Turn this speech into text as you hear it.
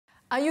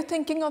Are you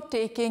thinking of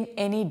taking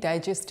any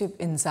digestive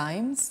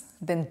enzymes?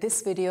 Then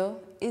this video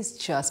is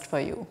just for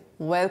you.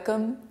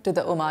 Welcome to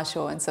the Uma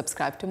Show and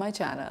subscribe to my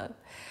channel.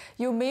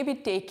 You may be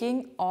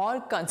taking or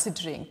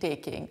considering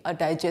taking a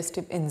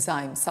digestive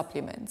enzyme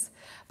supplements,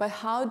 but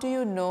how do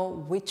you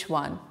know which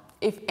one,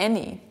 if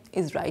any,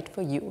 is right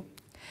for you?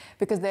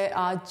 Because there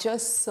are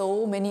just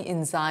so many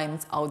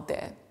enzymes out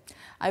there.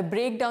 I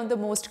break down the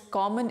most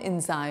common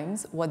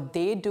enzymes, what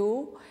they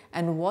do,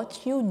 and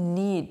what you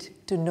need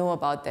to know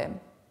about them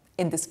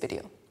in this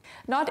video.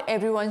 Not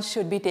everyone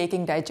should be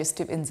taking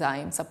digestive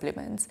enzyme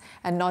supplements,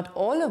 and not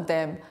all of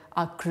them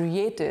are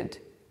created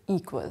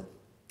equal.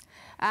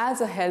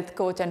 As a health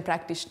coach and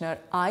practitioner,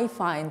 I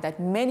find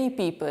that many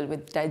people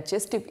with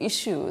digestive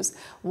issues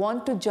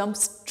want to jump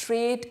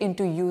straight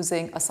into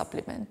using a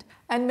supplement.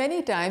 And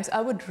many times I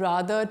would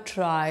rather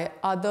try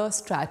other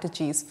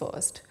strategies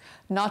first.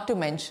 Not to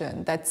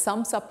mention that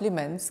some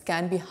supplements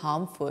can be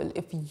harmful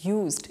if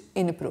used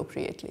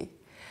inappropriately.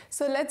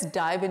 So let's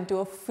dive into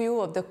a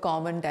few of the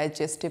common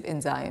digestive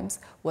enzymes,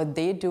 what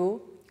they do,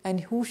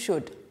 and who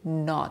should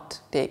not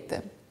take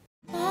them.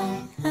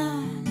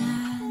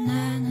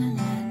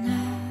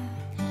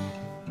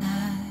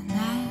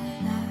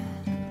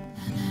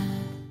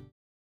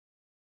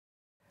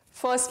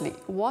 Firstly,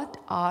 what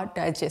are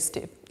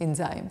digestive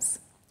enzymes?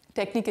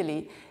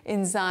 Technically,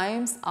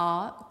 enzymes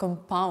are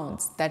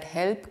compounds that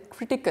help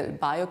critical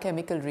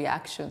biochemical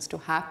reactions to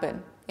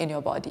happen in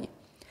your body.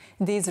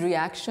 These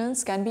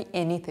reactions can be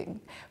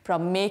anything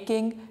from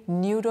making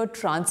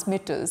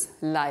neurotransmitters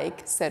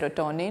like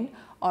serotonin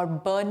or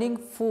burning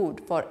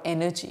food for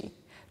energy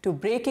to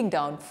breaking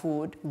down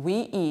food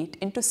we eat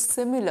into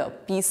similar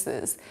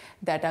pieces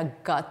that our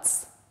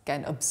guts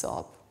can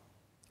absorb.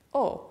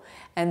 Oh,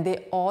 and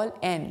they all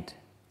end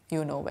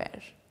you know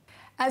where.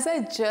 As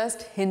I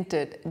just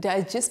hinted,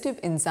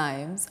 digestive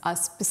enzymes are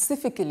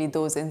specifically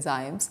those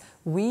enzymes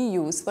we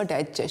use for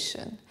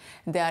digestion.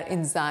 They are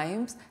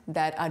enzymes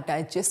that our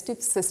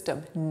digestive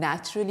system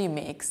naturally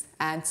makes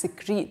and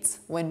secretes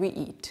when we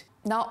eat.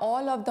 Now,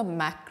 all of the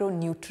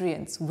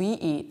macronutrients we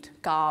eat,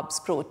 carbs,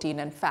 protein,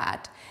 and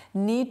fat,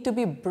 need to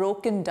be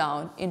broken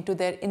down into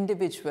their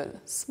individual,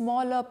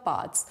 smaller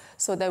parts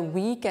so that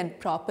we can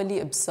properly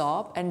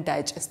absorb and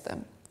digest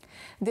them.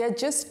 They are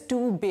just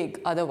too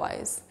big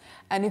otherwise.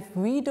 And if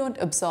we don't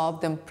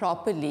absorb them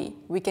properly,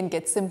 we can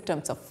get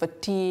symptoms of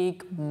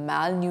fatigue,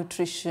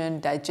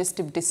 malnutrition,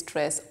 digestive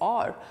distress,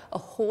 or a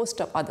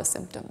host of other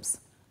symptoms.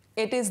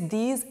 It is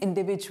these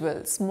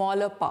individual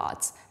smaller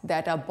parts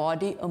that our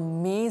body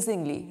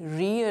amazingly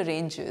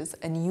rearranges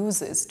and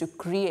uses to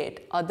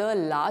create other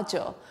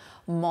larger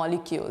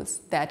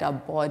molecules that our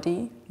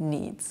body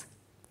needs.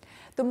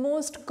 The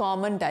most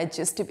common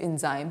digestive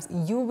enzymes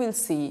you will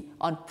see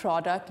on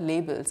product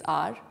labels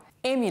are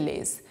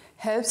amylase,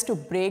 helps to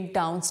break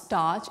down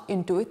starch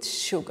into its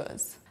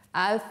sugars.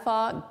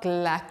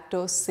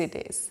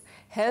 Alpha-galactosidase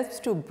helps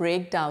to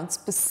break down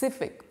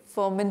specific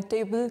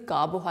fermentable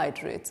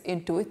carbohydrates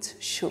into its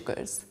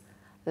sugars.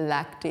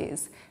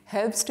 Lactase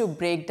helps to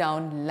break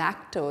down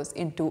lactose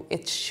into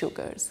its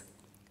sugars.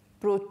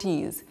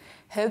 Protease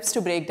helps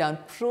to break down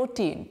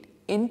protein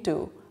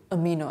into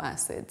amino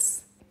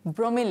acids.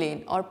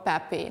 Bromelain or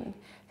papain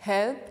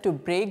help to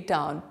break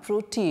down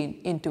protein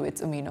into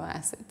its amino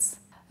acids.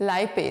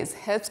 Lipase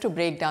helps to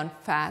break down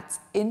fats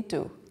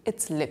into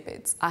its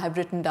lipids. I have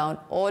written down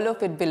all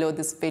of it below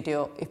this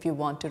video if you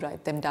want to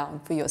write them down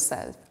for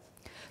yourself.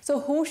 So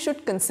who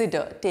should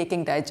consider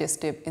taking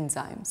digestive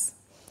enzymes?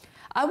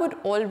 I would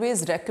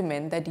always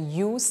recommend that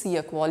you see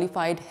a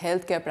qualified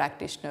healthcare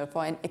practitioner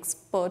for an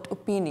expert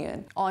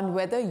opinion on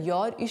whether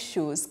your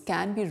issues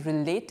can be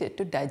related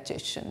to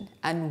digestion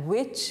and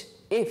which,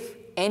 if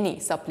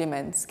any,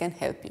 supplements can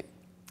help you.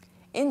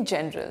 In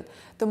general,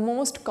 the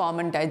most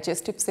common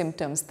digestive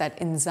symptoms that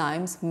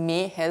enzymes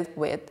may help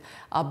with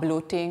are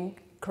bloating,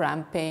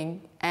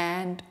 cramping,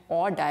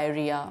 and/or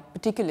diarrhea,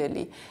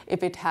 particularly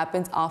if it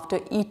happens after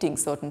eating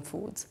certain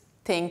foods.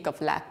 Think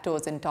of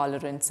lactose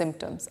intolerant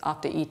symptoms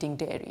after eating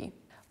dairy.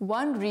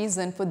 One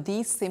reason for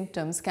these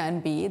symptoms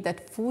can be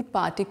that food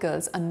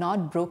particles are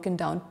not broken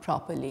down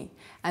properly,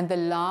 and the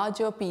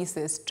larger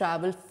pieces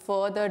travel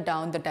further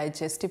down the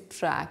digestive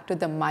tract to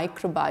the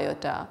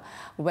microbiota,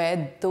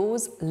 where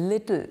those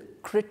little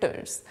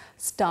critters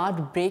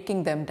start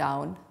breaking them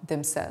down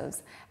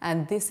themselves.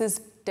 And this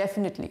is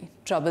definitely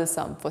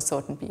troublesome for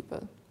certain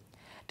people.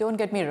 Don't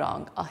get me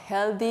wrong, a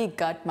healthy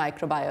gut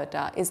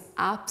microbiota is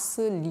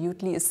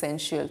absolutely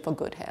essential for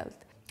good health.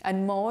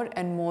 And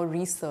more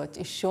research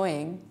is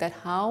showing that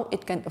how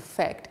it can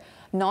affect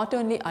not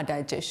only our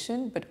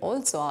digestion, but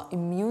also our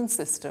immune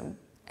system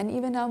and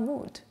even our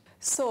mood.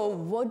 So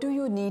what do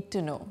you need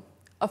to know?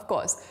 Of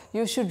course,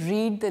 you should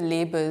read the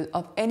label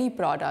of any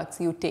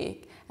products you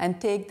take and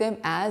take them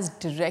as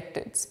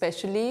directed,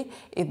 especially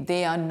if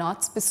they are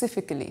not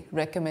specifically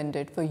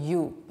recommended for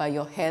you by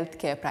your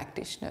healthcare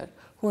practitioner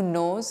who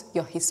knows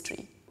your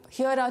history.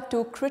 Here are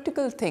two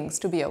critical things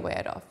to be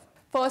aware of.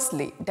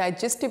 Firstly,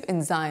 digestive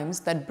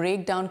enzymes that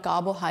break down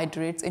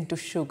carbohydrates into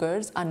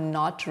sugars are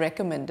not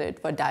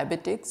recommended for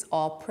diabetics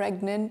or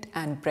pregnant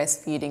and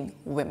breastfeeding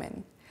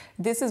women.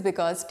 This is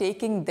because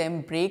taking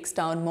them breaks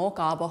down more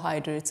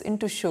carbohydrates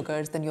into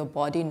sugars than your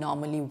body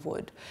normally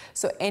would.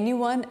 So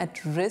anyone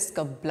at risk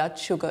of blood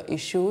sugar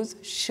issues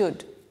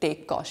should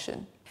take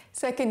caution.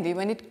 Secondly,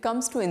 when it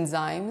comes to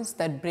enzymes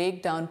that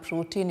break down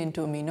protein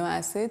into amino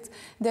acids,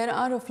 there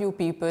are a few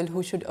people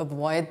who should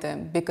avoid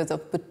them because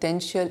of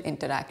potential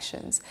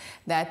interactions.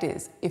 That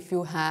is, if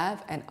you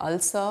have an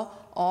ulcer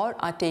or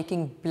are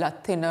taking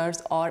blood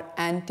thinners or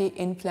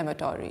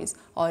anti-inflammatories,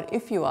 or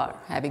if you are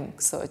having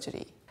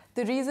surgery.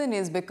 The reason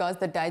is because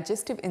the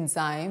digestive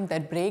enzymes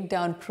that break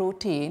down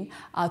protein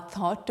are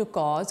thought to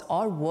cause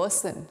or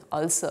worsen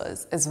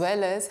ulcers, as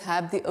well as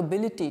have the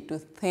ability to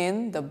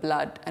thin the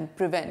blood and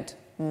prevent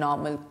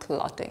normal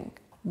clotting.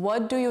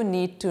 What do you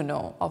need to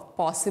know of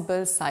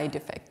possible side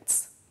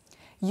effects?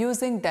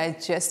 Using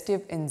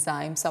digestive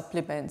enzyme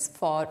supplements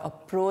for a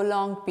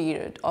prolonged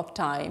period of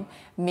time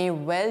may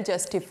well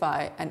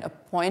justify an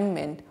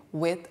appointment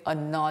with a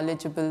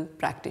knowledgeable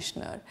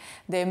practitioner.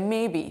 There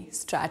may be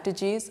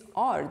strategies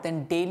or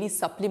then daily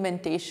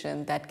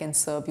supplementation that can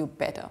serve you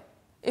better.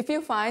 If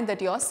you find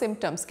that your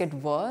symptoms get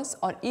worse,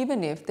 or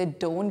even if they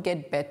don't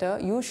get better,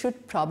 you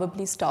should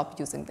probably stop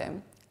using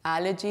them.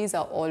 Allergies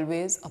are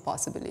always a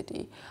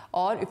possibility.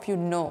 Or if you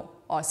know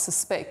or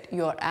suspect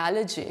you're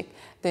allergic,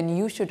 then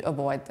you should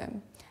avoid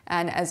them.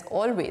 And as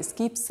always,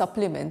 keep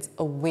supplements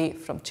away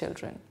from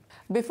children.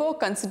 Before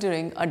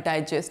considering a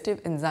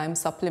digestive enzyme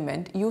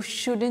supplement, you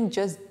shouldn't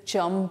just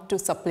jump to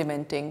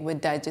supplementing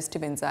with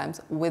digestive enzymes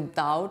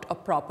without a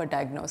proper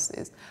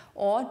diagnosis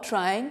or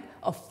trying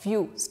a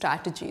few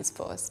strategies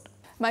first.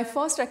 My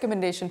first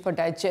recommendation for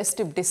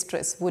digestive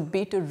distress would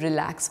be to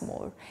relax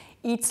more.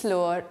 Eat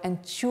slower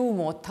and chew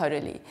more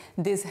thoroughly.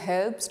 This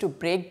helps to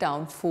break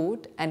down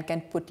food and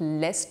can put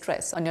less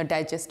stress on your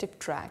digestive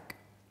tract.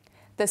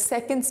 The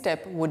second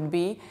step would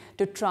be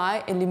to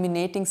try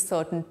eliminating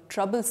certain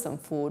troublesome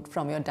food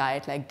from your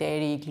diet, like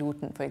dairy,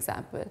 gluten, for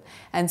example,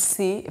 and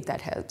see if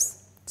that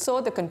helps. So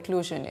the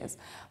conclusion is,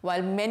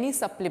 while many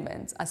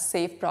supplements are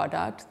safe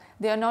products,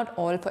 they are not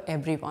all for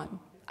everyone.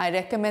 I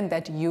recommend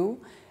that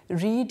you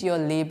read your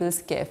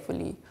labels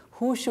carefully.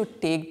 Who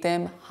should take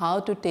them, how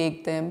to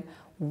take them,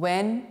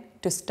 when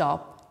to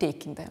stop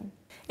taking them.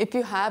 If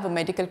you have a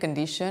medical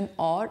condition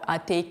or are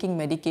taking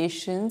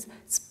medications,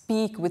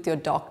 speak with your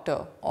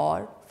doctor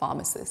or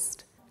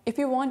pharmacist. If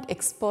you want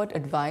expert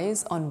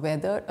advice on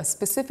whether a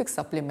specific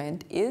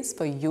supplement is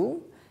for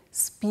you,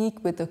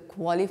 speak with a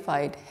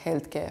qualified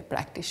healthcare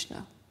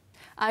practitioner.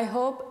 I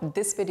hope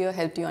this video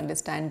helped you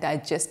understand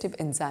digestive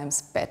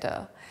enzymes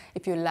better.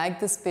 If you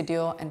liked this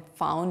video and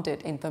found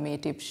it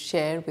informative,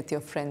 share with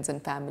your friends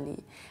and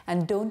family.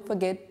 And don't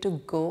forget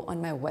to go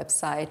on my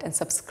website and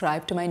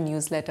subscribe to my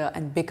newsletter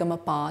and become a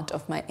part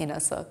of my inner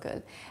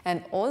circle.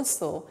 And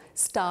also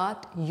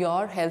start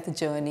your health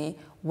journey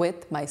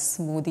with my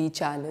smoothie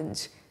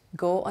challenge.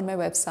 Go on my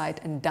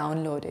website and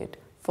download it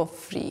for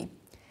free.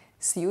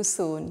 See you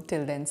soon.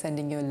 Till then,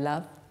 sending you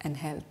love and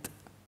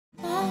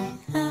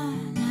health.